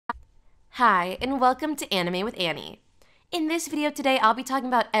Hi, and welcome to Anime with Annie. In this video today, I'll be talking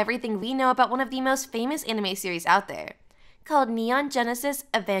about everything we know about one of the most famous anime series out there, called Neon Genesis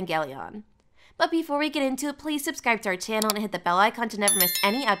Evangelion. But before we get into it, please subscribe to our channel and hit the bell icon to never miss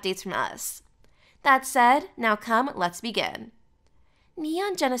any updates from us. That said, now let's begin.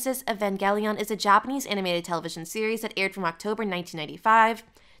 Neon Genesis Evangelion is a Japanese animated television series that aired from October 1995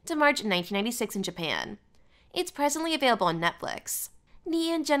 to March 1996 in Japan. It's presently available on Netflix.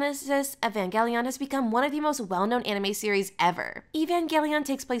 Neon Genesis Evangelion has become one of the most well-known anime series ever. Evangelion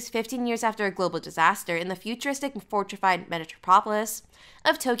takes place 15 years after a global disaster in the futuristic and fortified metropolis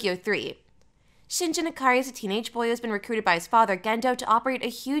of Tokyo 3. Shinji Ikari is a teenage boy who has been recruited by his father Gendo to operate a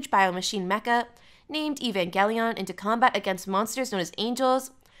huge biomachine mecha named Evangelion into combat against monsters known as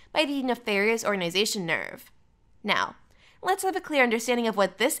angels by the nefarious organization NERV. Now, let's have a clear understanding of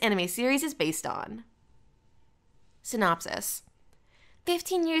what this anime series is based on. Synopsis.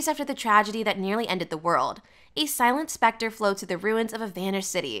 15 years after the tragedy that nearly ended the world, a silent specter floats through the ruins of a vanished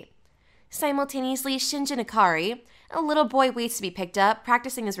city. Simultaneously, Shinji Ikari, a little boy, waits to be picked up,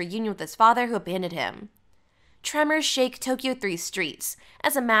 practicing his reunion with his father who abandoned him. Tremors shake Tokyo 3's streets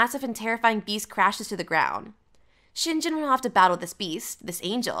as a massive and terrifying beast crashes to the ground. Shinji will have to battle this beast, this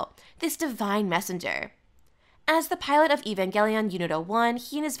angel, this divine messenger. As the pilot of Evangelion Unit 01,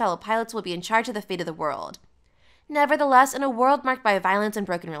 he and his fellow pilots will be in charge of the fate of the world. Nevertheless, in a world marked by violence and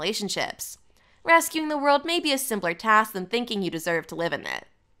broken relationships, rescuing the world may be a simpler task than thinking you deserve to live in it.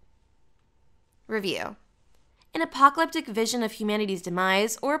 Review. An apocalyptic vision of humanity's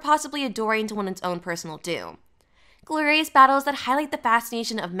demise, or possibly a doorway into one's own personal doom. Glorious battles that highlight the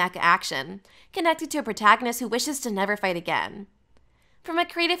fascination of mecha action, connected to a protagonist who wishes to never fight again. From a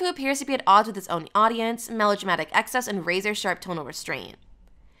creative who appears to be at odds with his own audience, melodramatic excess, and razor-sharp tonal restraint.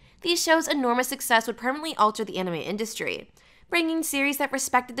 These shows' enormous success would permanently alter the anime industry, bringing series that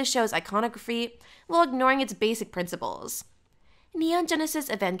respected the show's iconography while ignoring its basic principles. Neon Genesis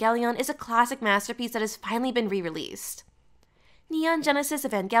Evangelion is a classic masterpiece that has finally been re-released. Neon Genesis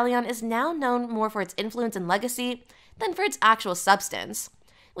Evangelion is now known more for its influence and legacy than for its actual substance,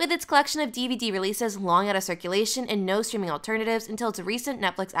 with its collection of DVD releases long out of circulation and no streaming alternatives until its recent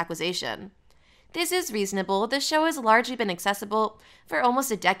Netflix acquisition. This is reasonable. The show has largely been accessible for almost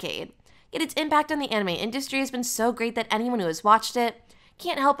a decade, yet its impact on the anime industry has been so great that anyone who has watched it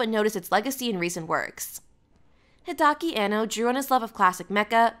can't help but notice its legacy in recent works. Hideaki Anno drew on his love of classic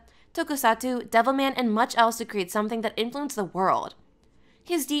mecha, tokusatsu, devilman, and much else to create something that influenced the world.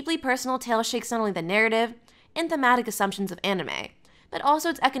 His deeply personal tale shakes not only the narrative and thematic assumptions of anime, but also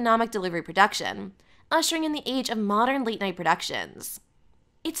its economic delivery production, ushering in the age of modern late-night productions.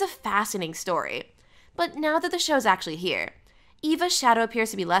 It's a fascinating story, but now that the show's actually here, Eva's shadow appears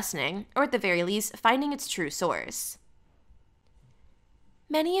to be lessening, or at the very least, finding its true source.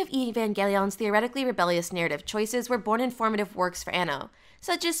 Many of Evangelion's theoretically rebellious narrative choices were born in formative works for Anno,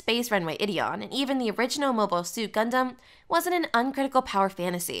 such as Space Runway Ideon, and even the original Mobile Suit Gundam wasn't an uncritical power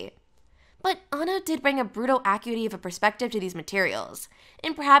fantasy. But Anno did bring a brutal acuity of a perspective to these materials,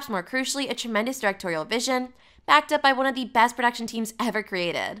 and perhaps more crucially, a tremendous directorial vision, backed up by one of the best production teams ever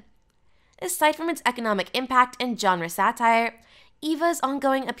created. Aside from its economic impact and genre satire, Eva's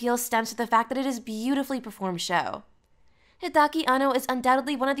ongoing appeal stems from the fact that it is a beautifully performed show. Hideaki Anno is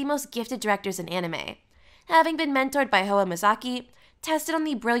undoubtedly one of the most gifted directors in anime, having been mentored by Hoa Mizaki, tested on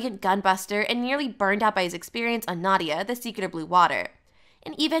the brilliant Gunbuster, and nearly burned out by his experience on Nadia, The Secret of Blue Water.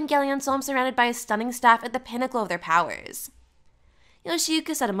 In Evangelion, saw him surrounded by a stunning staff at the pinnacle of their powers. Yoshiyuki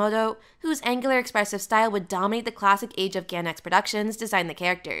Sadamoto, whose angular expressive style would dominate the classic age of Gainax Productions, designed the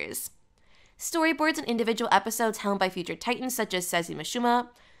characters. Storyboards and individual episodes helmed by future titans such as Seizi Mishima,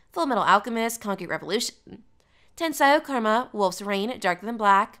 Fullmetal Alchemist, Concrete Revolution, Tensai Karma, Wolf's Rain, Darker Than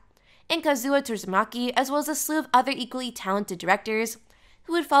Black, and Kazuo Tsurumaki, as well as a slew of other equally talented directors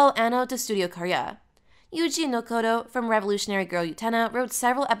who would follow Anno to studio career. Yuji Nokoto from Revolutionary Girl Utena wrote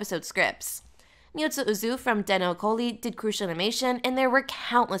several episode scripts. Miyotsu Uzu from Den-O Koli did crucial animation, and there were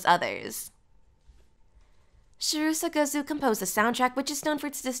countless others. Shiro Sakazu composed the soundtrack, which is known for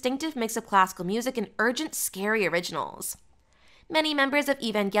its distinctive mix of classical music and urgent, scary originals. Many members of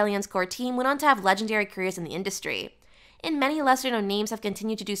Evangelion's core team went on to have legendary careers in the industry, and many lesser-known names have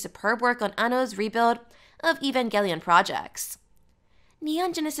continued to do superb work on Anno's rebuild of Evangelion projects.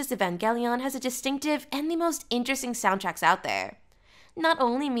 Neon Genesis Evangelion has a distinctive and the most interesting soundtracks out there. Not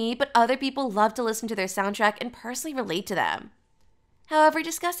only me, but other people love to listen to their soundtrack and personally relate to them. However,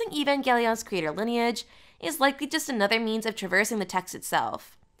 discussing Evangelion's creator lineage is likely just another means of traversing the text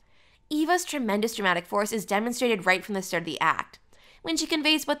itself. Eva's tremendous dramatic force is demonstrated right from the start of the act, when she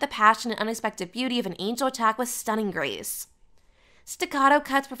conveys both the passion and unexpected beauty of an angel attack with stunning grace. Staccato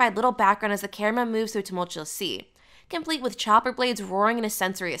cuts provide little background as the camera moves through a tumultuous sea, complete with chopper blades roaring in a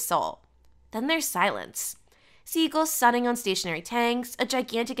sensory assault. Then there's silence. Seagulls sunning on stationary tanks, a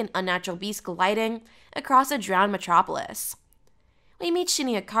gigantic and unnatural beast gliding across a drowned metropolis. We meet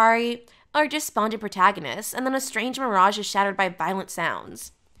Shinya Akari, our despondent protagonist, and then a strange mirage is shattered by violent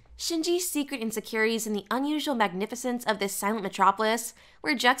sounds. Shinji's secret insecurities and the unusual magnificence of this silent metropolis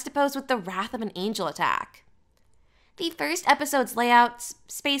were juxtaposed with the wrath of an angel attack. The first episode's layouts,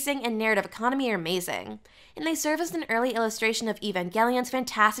 spacing, and narrative economy are amazing, and they serve as an early illustration of Evangelion's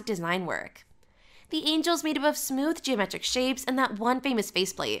fantastic design work. The angel's made up of smooth geometric shapes and that one famous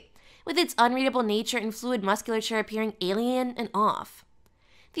faceplate, with its unreadable nature and fluid musculature appearing alien and off.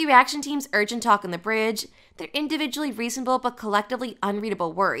 The reaction team's urgent talk on the bridge, their individually reasonable but collectively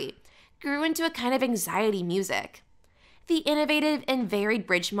unreadable worry, grew into a kind of anxiety music. The innovative and varied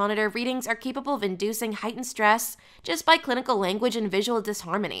bridge monitor readings are capable of inducing heightened stress just by clinical language and visual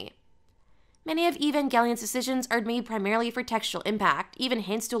disharmony. Many of Evangelion's decisions are made primarily for textual impact, even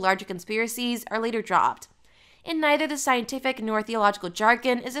hints to larger conspiracies are later dropped, and neither the scientific nor theological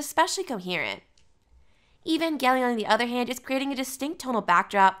jargon is especially coherent. Evangelion, on the other hand, is creating a distinct tonal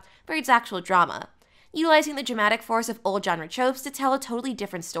backdrop for its actual drama, utilizing the dramatic force of old genre tropes to tell a totally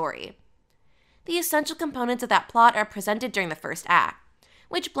different story. The essential components of that plot are presented during the first act,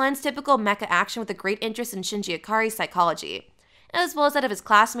 which blends typical mecha action with a great interest in Shinji Akari's psychology, as well as that of his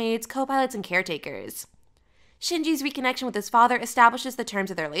classmates, co-pilots, and caretakers. Shinji's reconnection with his father establishes the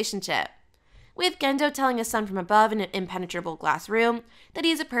terms of their relationship, with Gendo telling his son from above in an impenetrable glass room that he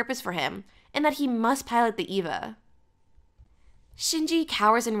has a purpose for him, and that he must pilot the EVA. Shinji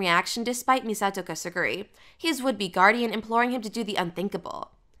cowers in reaction despite Misato Kasuguri, his would-be guardian, imploring him to do the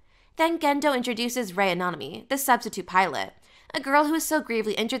unthinkable. Then Gendo introduces Rei Anonimi, the substitute pilot, a girl who is so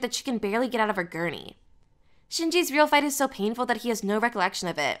gravely injured that she can barely get out of her gurney. Shinji's real fight is so painful that he has no recollection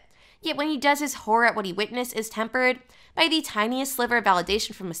of it, yet when he does, his horror at what he witnessed is tempered by the tiniest sliver of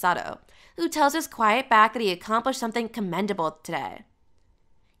validation from Misato, who tells his quiet back that he accomplished something commendable today.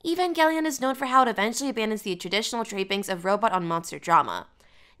 Evangelion is known for how it eventually abandons the traditional trappings of robot on monster drama,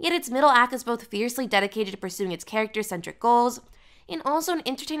 yet its middle act is both fiercely dedicated to pursuing its character-centric goals and also an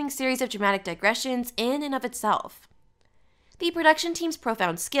entertaining series of dramatic digressions in and of itself. The production team's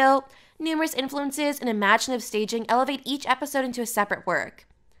profound skill, numerous influences, and imaginative staging elevate each episode into a separate work.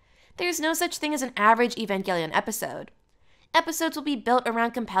 There's no such thing as an average Evangelion episode. Episodes will be built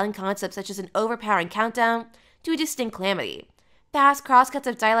around compelling concepts such as an overpowering countdown to a distinct calamity, fast crosscuts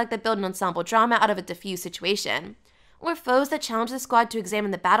of dialogue that build an ensemble drama out of a diffuse situation, or foes that challenge the squad to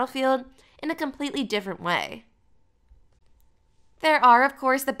examine the battlefield in a completely different way. There are, of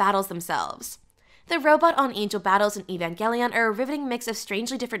course, the battles themselves. The robot on angel battles in Evangelion are a riveting mix of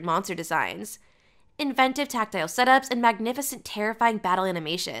strangely different monster designs, inventive tactile setups, and magnificent, terrifying battle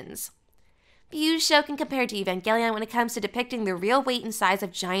animations. Few show can compare to Evangelion when it comes to depicting the real weight and size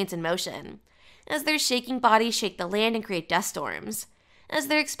of giants in motion, as their shaking bodies shake the land and create dust storms, as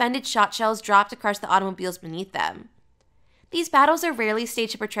their expended shot shells drop to crush the automobiles beneath them. These battles are rarely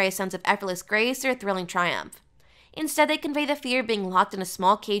staged to portray a sense of effortless grace or a thrilling triumph. Instead, they convey the fear of being locked in a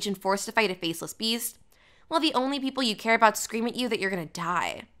small cage and forced to fight a faceless beast, while the only people you care about scream at you that you're gonna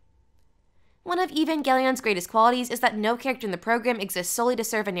die. One of Evangelion's greatest qualities is that no character in the program exists solely to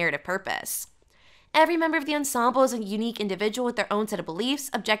serve a narrative purpose. Every member of the ensemble is a unique individual with their own set of beliefs,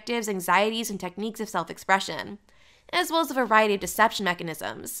 objectives, anxieties, and techniques of self-expression, as well as a variety of deception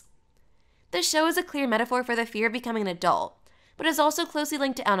mechanisms. The show is a clear metaphor for the fear of becoming an adult, but is also closely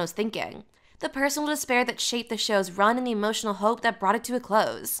linked to Anno's thinking, the personal despair that shaped the show's run and the emotional hope that brought it to a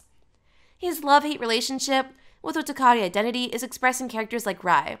close. His love-hate relationship with Otakari identity is expressed in characters like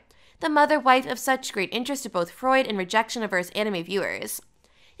Rai, the mother-wife of such great interest to both Freud and rejection of her as anime viewers,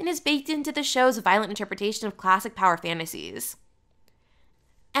 and is baked into the show's violent interpretation of classic power fantasies.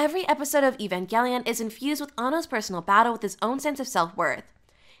 Every episode of Evangelion is infused with Anno's personal battle with his own sense of self-worth,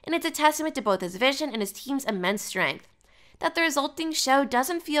 and it's a testament to both his vision and his team's immense strength that the resulting show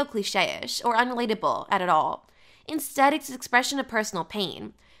doesn't feel cliche-ish or unrelatable at all. Instead, its expression of personal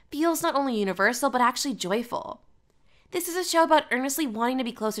pain feels not only universal but actually joyful. This is a show about earnestly wanting to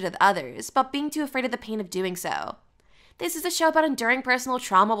be closer to the others, but being too afraid of the pain of doing so. This is a show about enduring personal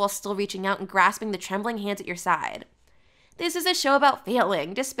trauma while still reaching out and grasping the trembling hands at your side. This is a show about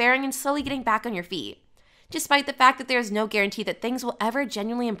failing, despairing, and slowly getting back on your feet, despite the fact that there is no guarantee that things will ever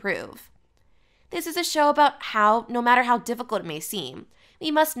genuinely improve. This is a show about how, no matter how difficult it may seem, we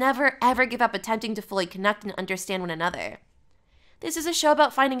must never ever give up attempting to fully connect and understand one another. This is a show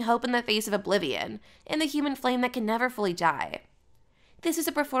about finding hope in the face of oblivion, and the human flame that can never fully die. This is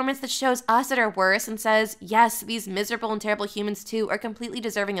a performance that shows us at our worst and says, yes, these miserable and terrible humans too are completely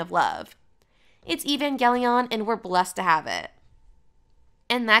deserving of love. It's Evangelion, and we're blessed to have it.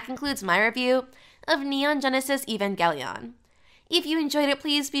 And that concludes my review of Neon Genesis Evangelion. If you enjoyed it,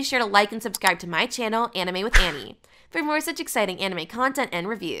 please be sure to like and subscribe to my channel, Anime with Annie, for more such exciting anime content and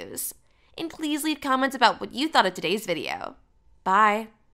reviews. And please leave comments about what you thought of today's video. Bye!